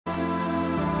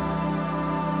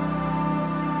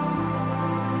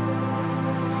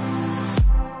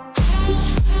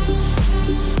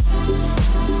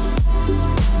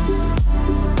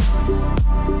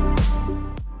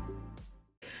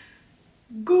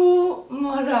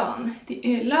morgon. Det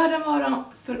är lördag morgon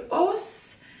för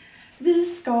oss. Vi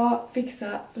ska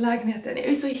fixa lägenheten. Jag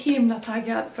är så himla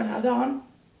taggad på den här dagen.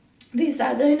 Det är så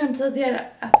här, vi har ju nämnt tidigare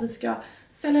att vi ska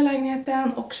sälja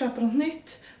lägenheten och köpa något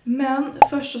nytt. Men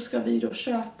först så ska vi då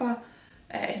köpa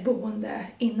ett boende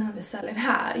innan vi säljer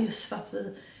här. Just för att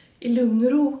vi i lugn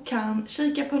och ro kan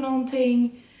kika på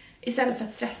någonting istället för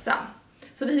att stressa.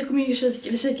 Så vi kommer ju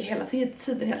vi kikar hela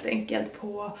tiden helt enkelt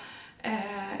på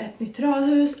ett nytt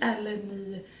radhus eller en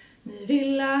ny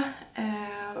villa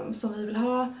som vi vill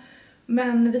ha.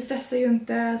 Men vi stressar ju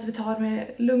inte, så vi tar det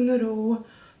med lugn och ro.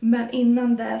 Men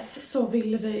innan dess så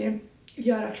vill vi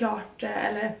göra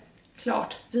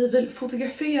klart, vi vill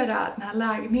fotografera den här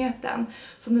lägenheten.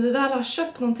 Så när vi väl har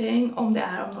köpt någonting, om det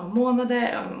är om några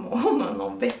månader, om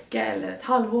någon vecka eller ett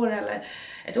halvår eller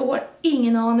ett år,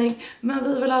 ingen aning. Men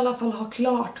vi vill i alla fall ha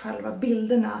klart själva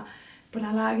bilderna på den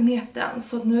här lägenheten.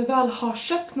 Så när vi väl har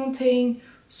köpt någonting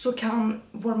så kan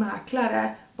vår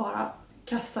mäklare bara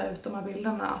kasta ut de här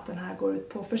bilderna att den här går ut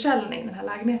på försäljning, den här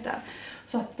lägenheten.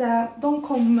 Så att de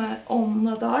kommer om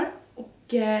några dagar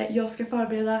och jag ska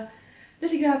förbereda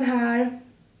lite grann här.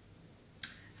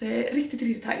 Så jag är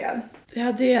riktigt taggad. Vi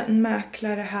hade ju en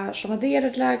mäklare här som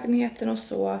värderade lägenheten och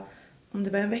så, om det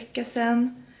var en vecka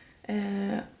sedan.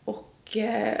 Och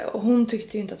hon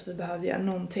tyckte ju inte att vi behövde göra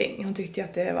någonting. Hon tyckte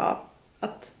att det var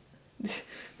att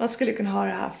man skulle kunna ha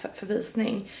det här för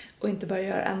visning och inte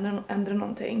bara ändra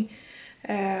någonting.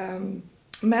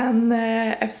 Men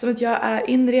eftersom att jag är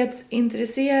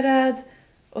inredsintresserad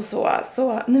och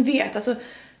så ni vet, alltså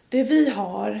det vi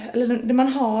har, eller det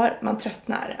man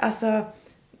tröttnar. Alltså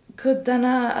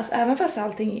kuddarna, alltså även fast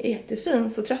allting är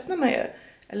jättefint så tröttnar man ju.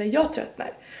 Eller jag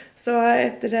tröttnar. Så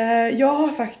jag har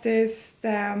faktiskt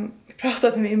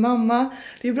pratat med min mamma.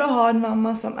 Det är bra att ha en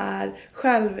mamma som är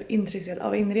själv intresserad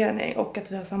av inredning och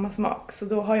att vi har samma smak. Så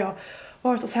då har jag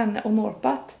varit hos henne och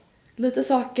norpat lite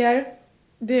saker.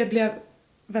 Det blev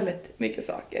väldigt mycket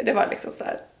saker. Det var liksom så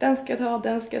här, den ska jag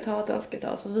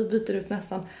ta. Så vi byter ut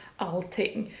nästan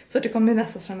allting. Så det kommer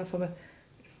nästan kännas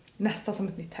som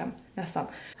ett nytt hem. Nästan.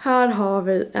 Här har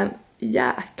vi en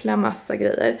jäkla massa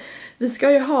grejer. Vi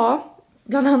ska ju ha,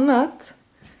 bland annat,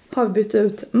 har vi bytt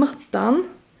ut mattan.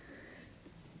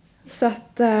 Så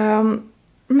att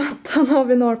mattan har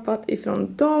vi norpat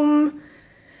ifrån dem.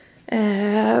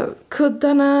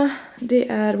 Kuddarna, det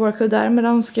är våra kuddar, men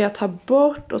de ska jag ta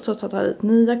bort och så ta dit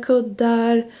nya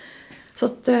kuddar. Så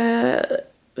att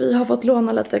vi har fått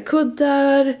låna lite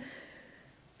kuddar.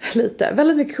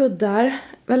 Väldigt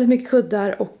mycket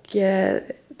kuddar och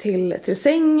till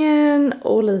sängen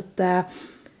och lite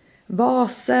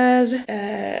vaser,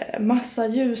 massa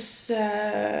ljuslyktor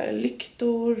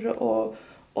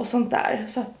och sånt där.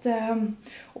 Så att,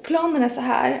 och planen är så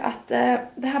här att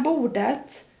det här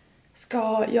bordet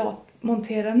ska jag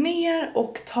montera ner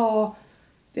och ta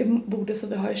det bordet som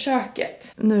vi har i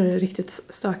köket. Nu är det riktigt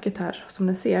stökigt här som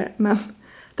ni ser, men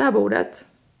det här bordet,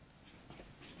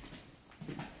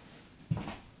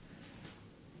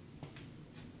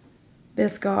 det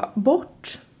ska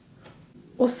bort.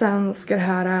 Och sen ska det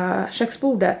här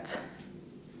köksbordet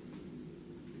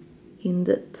in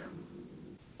dit.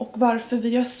 Och varför vi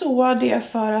gör så, det är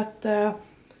för att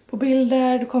på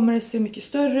bilder då kommer det se mycket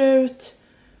större ut.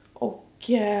 Och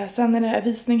sen när det är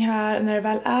visning här, när det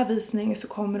väl är visning så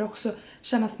kommer det också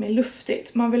kännas mer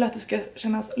luftigt. Man vill att det ska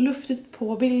kännas luftigt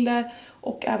på bilder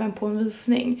och även på en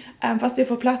visning. Även fast det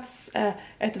får plats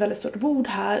ett väldigt stort bord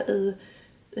här i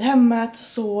hemmet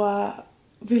så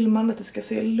vill man att det ska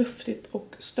se luftigt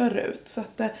och större ut. Så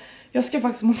att jag ska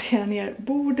faktiskt montera ner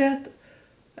bordet,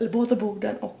 eller båda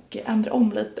borden, och ändra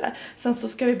om lite. Sen så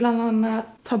ska vi bland annat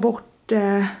ta bort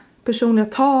personliga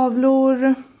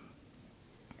tavlor.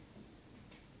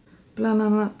 Bland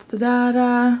annat det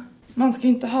där. Man ska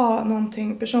inte ha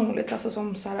någonting personligt, alltså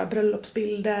som så här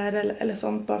bröllopsbilder eller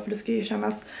sånt, bara för det ska ju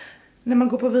kännas, när man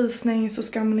går på visning så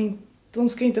ska de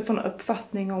ska inte få någon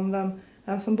uppfattning om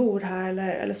vem som bor här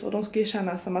eller så. De ska ju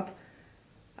känna som att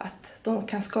de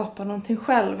kan skapa någonting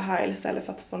själv här istället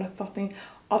för att få en uppfattning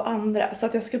av andra. Så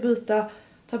att jag ska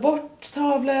ta bort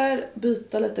tavlor,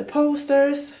 byta lite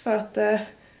posters för att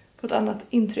få ett annat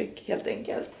intryck helt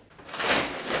enkelt.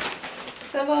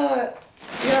 Sen var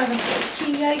jag även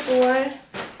på Ikea igår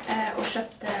och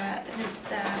köpte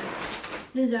lite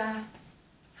nya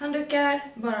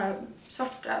handdukar. Bara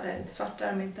svarta, eller inte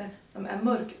svarta, de är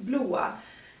mörkblåa.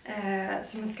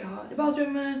 Som jag ska ha i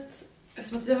badrummet.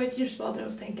 Eftersom att vi har ett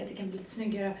ljusbadrum så tänker jag att det kan bli lite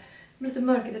snyggare med lite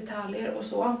mörka detaljer och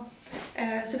så.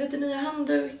 Så lite nya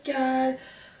handdukar.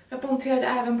 Jag monterade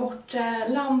även bort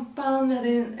lampan. Vi hade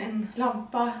en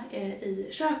lampa i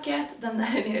köket. Den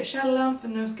där är nere i källaren, för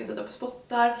nu ska jag sätta upp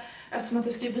spottar. Eftersom att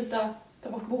jag ska byta ta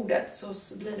bort bordet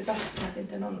så blir det bättre att det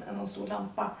inte är någon stor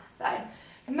lampa där.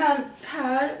 Men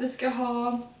här, vi ska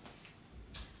ha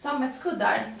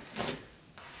sammetskuddar.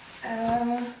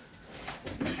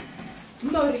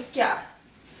 Mörka.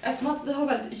 Eftersom att vi har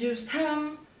väldigt ljust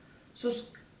hem så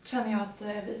känner jag att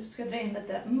vi ska dra in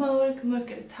lite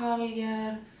mörka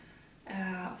detaljer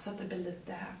så att det blir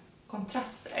lite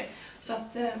kontraster. Så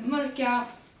att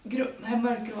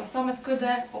mörkgrå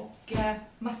sammetskudde och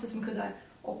massor med kuddar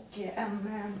och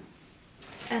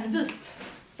en vit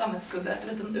sammetskudde, en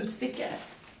liten utstickare.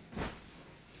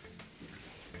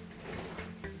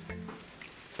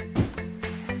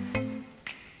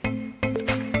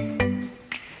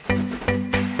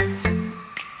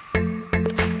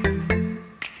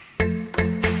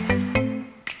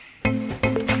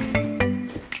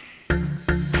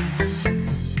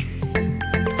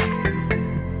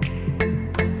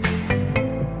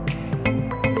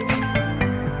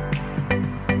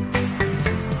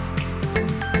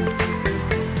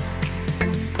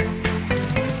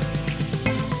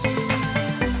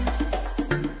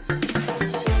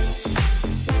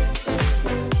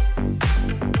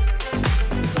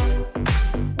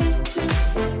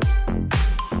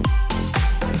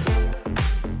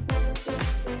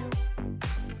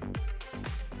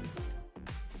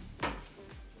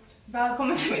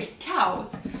 Välkommen till mitt kaos.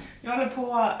 Jag håller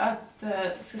på att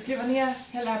ska skruva ner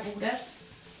hela det här bordet.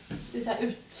 Det är så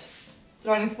här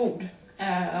utdragningsbord.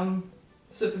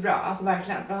 Superbra, alltså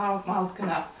verkligen. För här har man alltid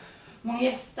kunnat ha många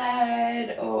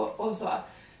gäster och så.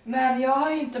 Men jag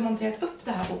har ju inte monterat upp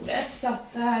det här bordet. Så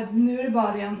att nu är det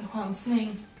bara en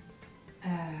chansning.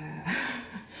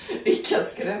 Vilka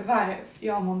skruvar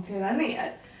jag monterar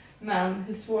ner. Men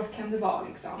hur svårt kan det vara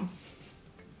liksom?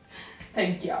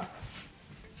 Tänker jag.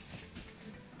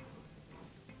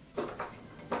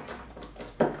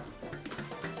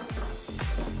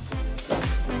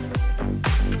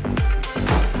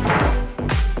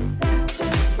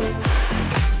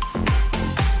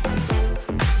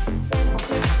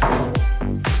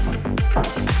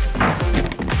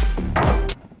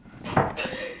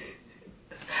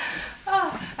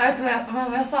 Jag vet inte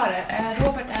vad jag sa det.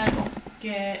 Robert är och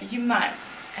gymmar.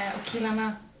 Och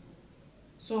killarna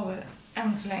sover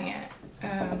än så länge.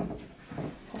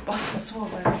 Hoppas de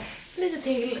sover lite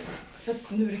till. För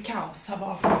att nu är det kaos här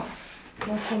bakom.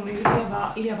 De kommer ju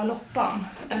leva loppan.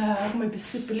 De kommer bli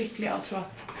superlyckliga och tro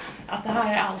att det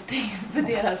här är allting för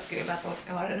deras skull. Att de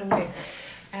ska ha det roligt.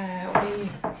 Och det är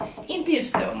inte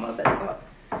just nu om man säger så.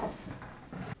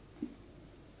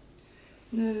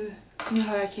 Nu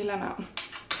hör jag killarna.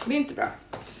 Det är inte bra.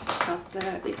 För att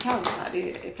det är kaos här.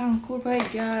 Det är plankor på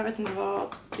väggar. Jag vet inte vad.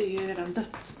 Det är redan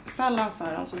dödsfällan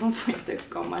för dem. Så de får inte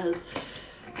komma hit.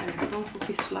 De får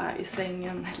pyssla i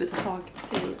sängen ett litet tag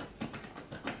till.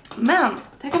 Men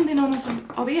tänk om det är någon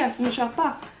av er som vill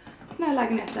köpa den här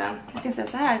lägenheten. Jag kan säga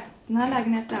så här. Den här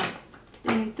lägenheten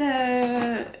är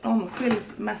inte någon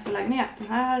skilsmässolägenhet. Den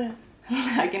här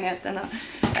lägenheten är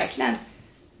verkligen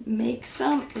make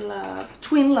some love.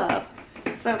 Twin love.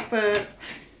 Så att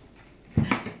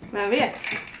vem vet,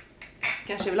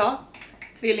 kanske vill ha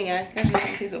tvillingar, kanske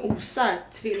någonting som osar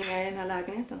tvillingar i den här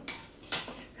lägenheten.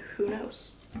 Who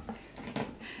knows?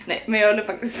 Nej, men jag håller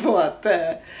faktiskt på att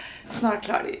snart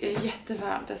klar. Det är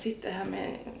jättevarmt. Jag sitter här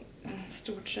med en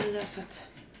stor tröja så att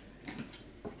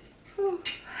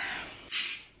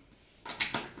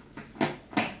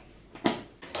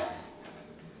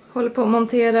håller på att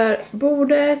montera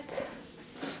bordet.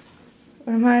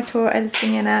 Och de här två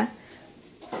älsklingarna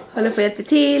håller på att hjälpa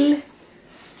till.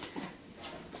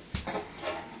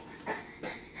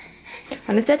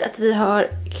 Har ni sett att vi har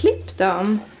klippt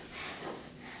dem?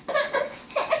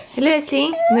 Eller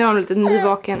älskling? Nu har de lite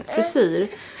nyvaken frisyr.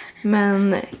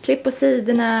 Men klipp på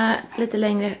sidorna lite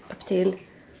längre upp till.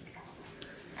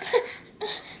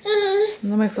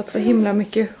 De har ju fått så himla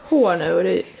mycket hår nu och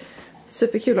det är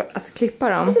superkul att klippa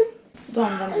dem. Då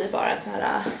använder vi bara sån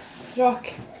här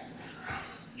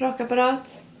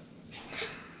rakapparat.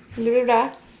 Eller blir det?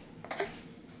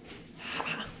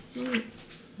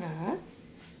 Ja.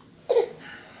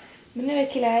 Men nu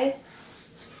är killar.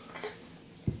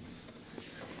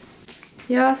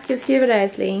 Ja, ska vi skriva det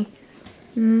älskling?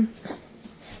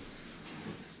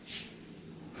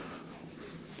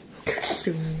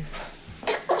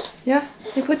 Ja,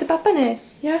 vi får ta pappa nu.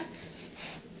 Ja.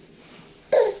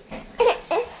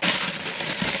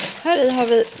 Här i har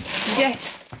vi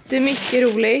jättemycket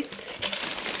roligt.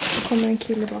 Det kommer en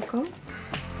kille bakom.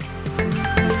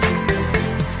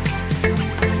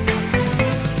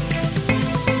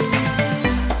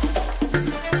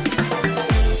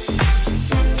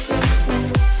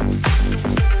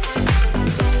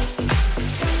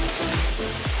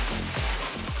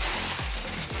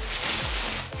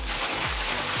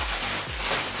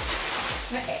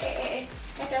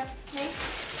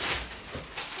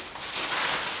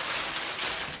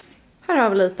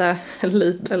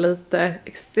 av lite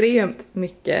extremt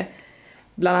mycket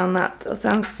bland annat. Och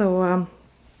sen så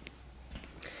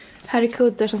här är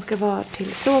kuddar som ska vara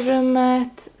till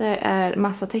sovrummet. Det är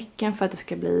massa tecken för att det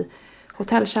ska bli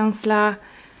hotellkänsla.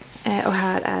 Och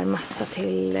här är massa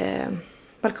till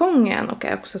balkongen och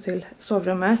också till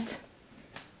sovrummet.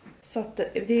 Så att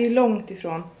det är långt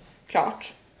ifrån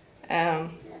klart.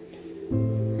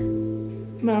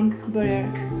 Men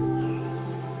börjar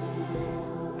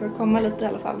komma lite i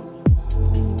alla fall.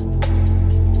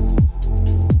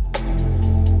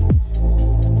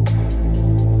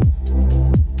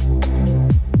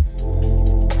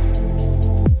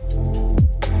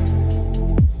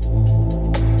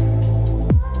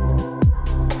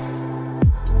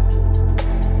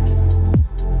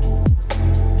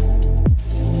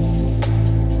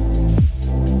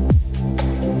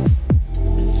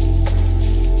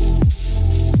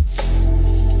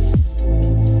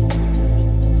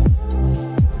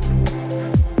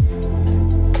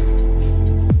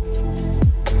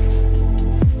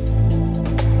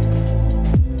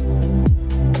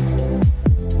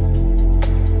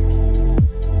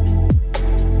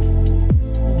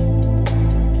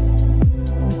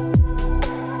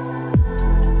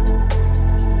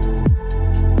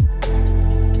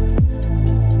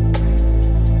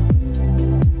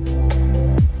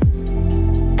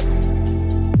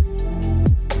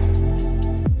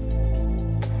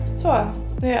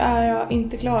 Nu är jag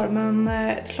inte klar, men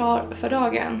klar för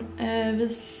dagen.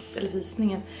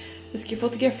 Visningen. Vi ska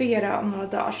fotografera om några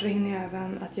dagar, så det hinner jag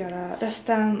även att göra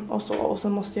resten och så. Och så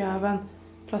måste jag även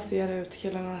placera ut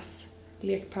killarnas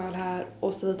lekpöl här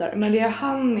och så vidare. Men det jag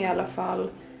hann i alla fall,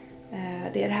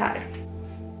 det är det här.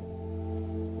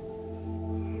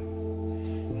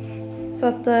 Så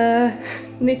att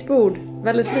nytt bord,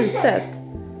 väldigt litet.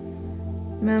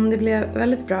 Men det blev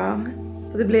väldigt bra.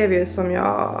 Så det blev ju som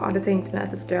jag hade tänkt mig,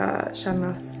 att det ska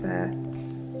kännas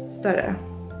större.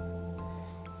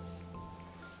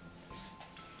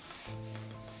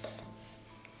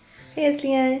 Hej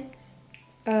älsklingar!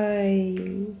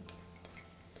 Oj!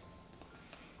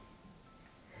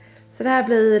 Så det här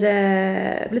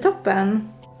blir toppen.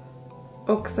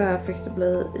 Och så här fick det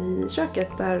bli i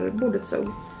köket där bordet stod.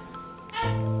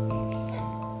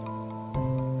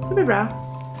 Så det blir bra.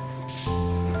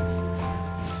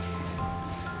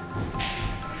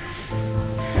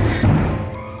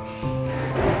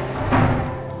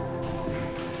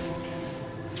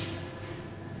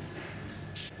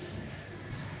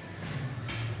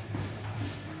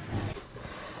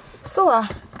 Så,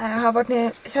 jag har varit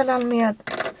nere i källaren med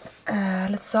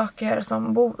lite saker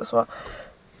som bord och så.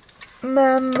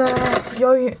 Men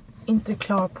jag är ju inte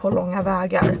klar på långa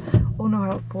vägar. Och nu har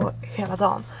jag hållit på hela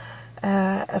dagen.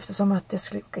 Eftersom att jag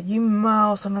skulle åka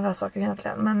gymma och sådana där saker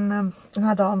egentligen. Men den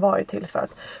här dagen var ju till för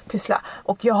att pyssla.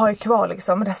 Och jag har ju kvar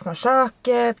liksom resten av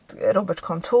köket, Roberts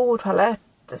kontor, toalett,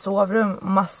 sovrum och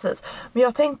massvis. Men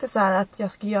jag tänkte så här att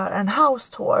jag ska göra en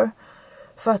house tour.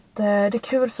 För att det är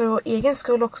kul för vår egen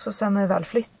skull också sen när vi väl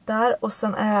flyttar. Och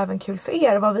sen är det även kul för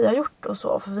er vad vi har gjort och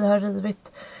så. För vi har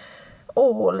rivit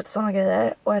lite sådana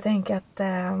grejer. Och jag tänker att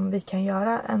vi kan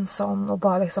göra en sån och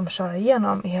bara liksom köra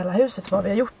igenom i hela huset vad vi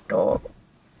har gjort. Och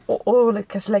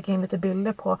kanske lägga in lite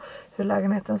bilder på hur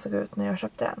lägenheten såg ut när jag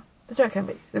köpte den. Det tror jag kan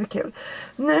bli, det blir kul.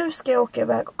 Nu ska jag åka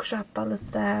iväg och köpa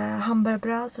lite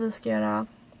hamburgerbröd. För vi ska göra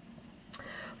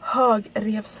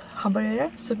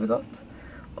högrevshamburgare, supergott.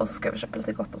 Och så ska vi köpa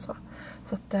lite gott och så.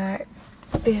 Så att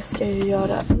det ska jag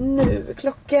göra nu.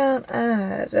 Klockan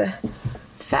är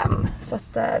 5. Så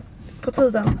att det är på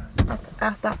tiden att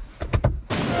äta.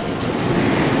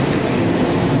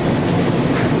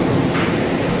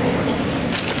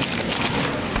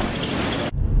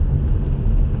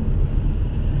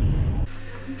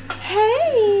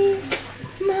 Hej!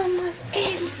 Mammas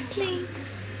älskling.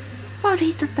 Vad har du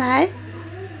hittat där?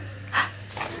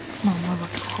 Mamma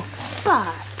var hoppar.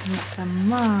 Massa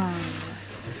man.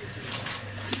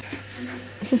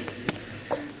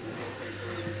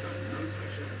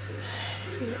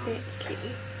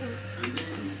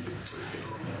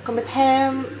 Kommit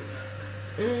hem.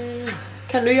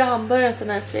 Kan du göra hamburgare sen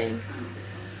älskling?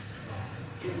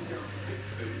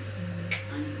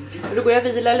 Då går jag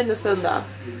vila en liten stund då.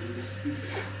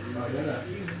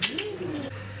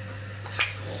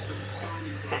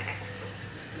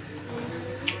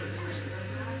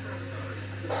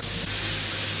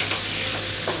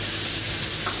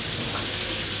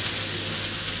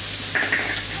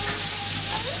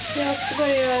 Jag ska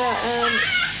börja göra en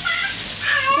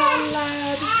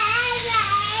sallad.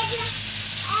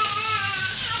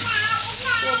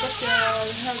 Robert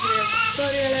gör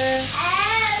högrevsburgare.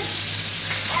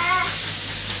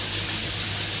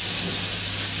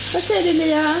 Vad säger du,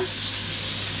 Lia?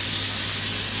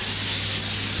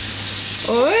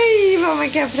 Oj, vad man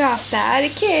kan prata. Är det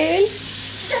kul?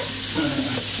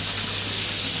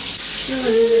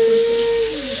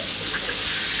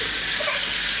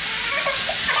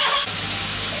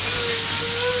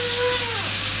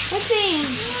 Vad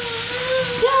fint!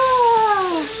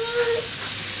 Ja!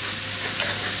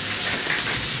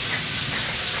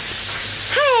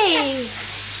 Hej!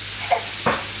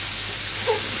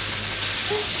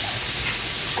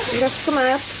 Gott komma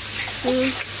upp.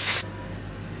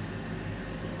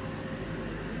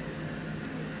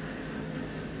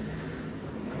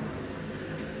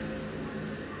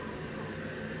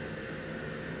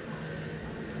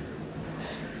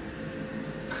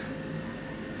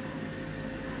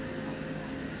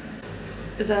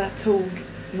 Det där tog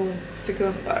någon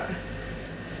sekund bara.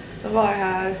 De var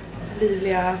här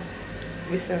livliga.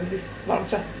 Visst var de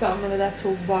trötta, men det där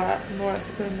tog bara några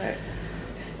sekunder.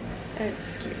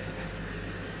 Älskling.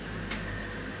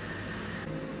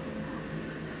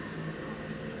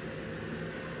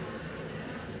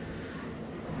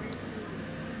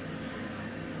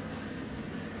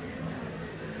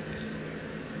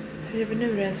 Hur gör vi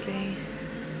nu då, älskling?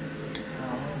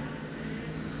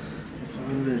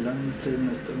 Vila en 10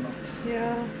 minuter eller något.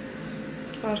 Ja.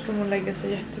 Annars kommer hon lägga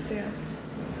sig jättesent.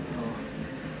 Ja.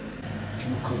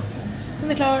 Kan man kolla på mig så.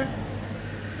 Hon är klar.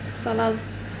 Sallad.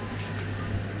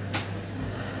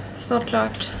 Snart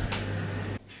klart.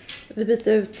 Vi byter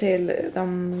ut till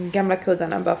de gamla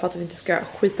kuddarna bara för att vi inte ska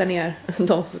skita ner de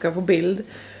som ska få bild.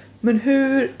 Men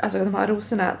hur, alltså de här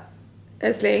rosorna,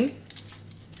 älskling,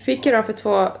 fick jag då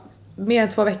för mer än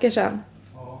 2 veckor sedan.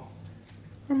 Ja.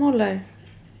 De håller.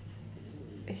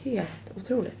 Helt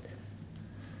otroligt.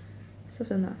 Så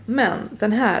fina. Men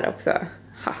den här också.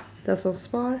 Ha, den som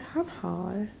spar han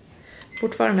har.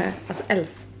 Fortfarande, alltså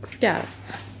älskar.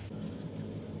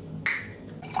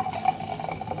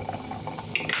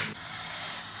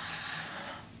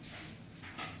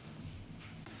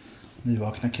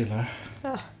 Nyvakna killar.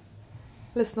 Ja.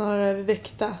 Eller snarare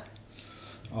väckta.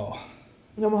 Ja.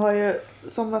 De har ju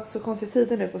somnat så konstigt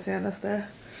tider nu på senaste.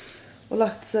 Och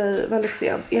lagt sig väldigt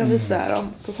sent. Envisa är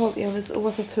de. Totalt envisa.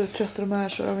 Oavsett hur trötta de är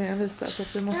så är de envisa. Så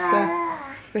att vi måste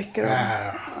väcka dem.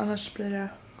 Annars blir det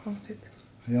konstigt.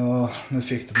 Ja, nu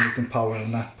fick de en liten power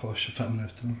nap på 25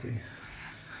 minuter någonting.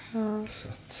 Ja. Så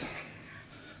att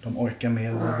de orkar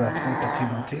med att vakna ett par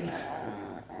timmar till.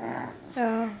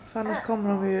 Ja, för annars kommer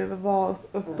de ju vara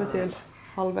uppe till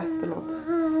 12:30 eller något.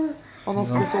 Om de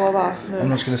skulle sova nu. Om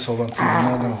de skulle sova en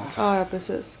timme eller något. Ja,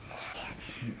 precis.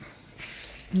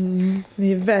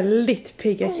 Ni är väldigt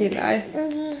pigga killar.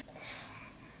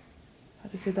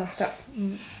 Det ser data.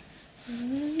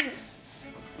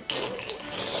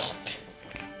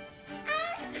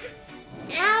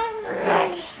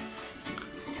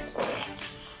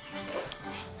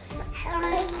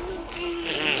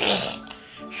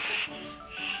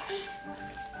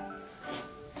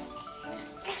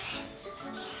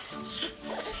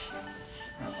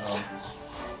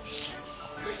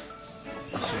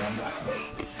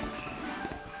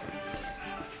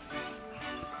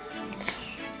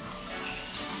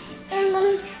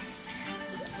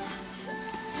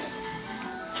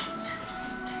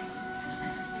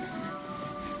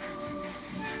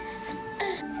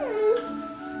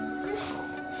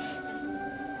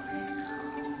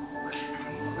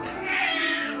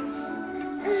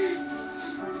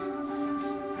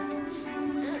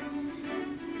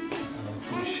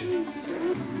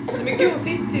 Men gud, hon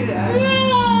sitter ju där.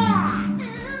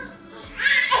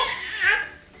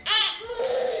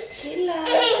 Chilla.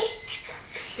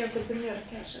 Jag har lite mjölk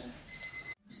kanske.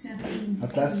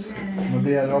 Atlas,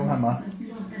 möblerar de hemma?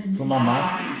 Från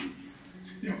mamma?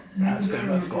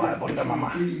 Jag ska här borta,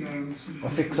 mamma.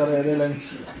 Jag fixar det, det är lugnt.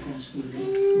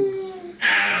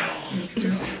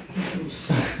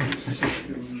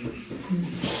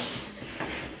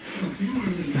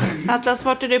 Atlas,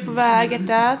 vart är du på väg,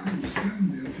 hjärtat?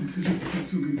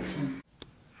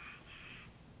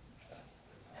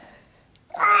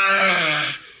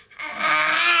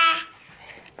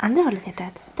 Andra hållet,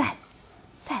 hjärtat. Där.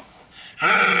 Där.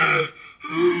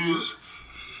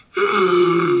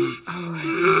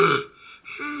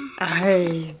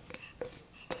 Aj.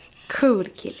 Cool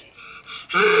kille.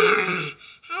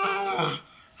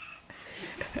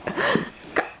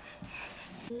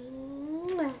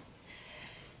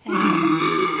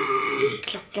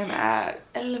 Klockan är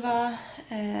 11.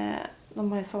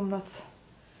 De har ju somnat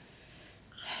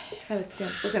väldigt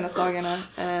sent på senaste dagarna.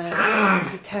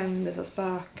 Det tändes och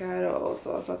spökar och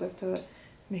så att det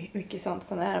mycket sånt.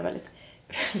 Sen är väldigt,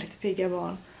 väldigt pigga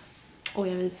barn. och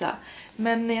jag visar.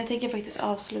 Men jag tänker faktiskt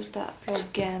avsluta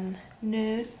vloggen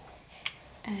nu.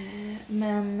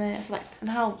 Men som sagt, en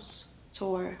house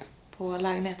tour på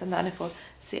lägenheten där ni får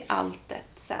se allt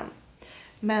sen.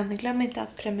 Men glöm inte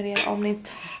att prenumerera om ni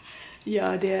inte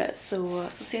gör det, så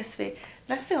ses vi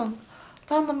nästa gång.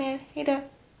 Ta hand om er, hejdå!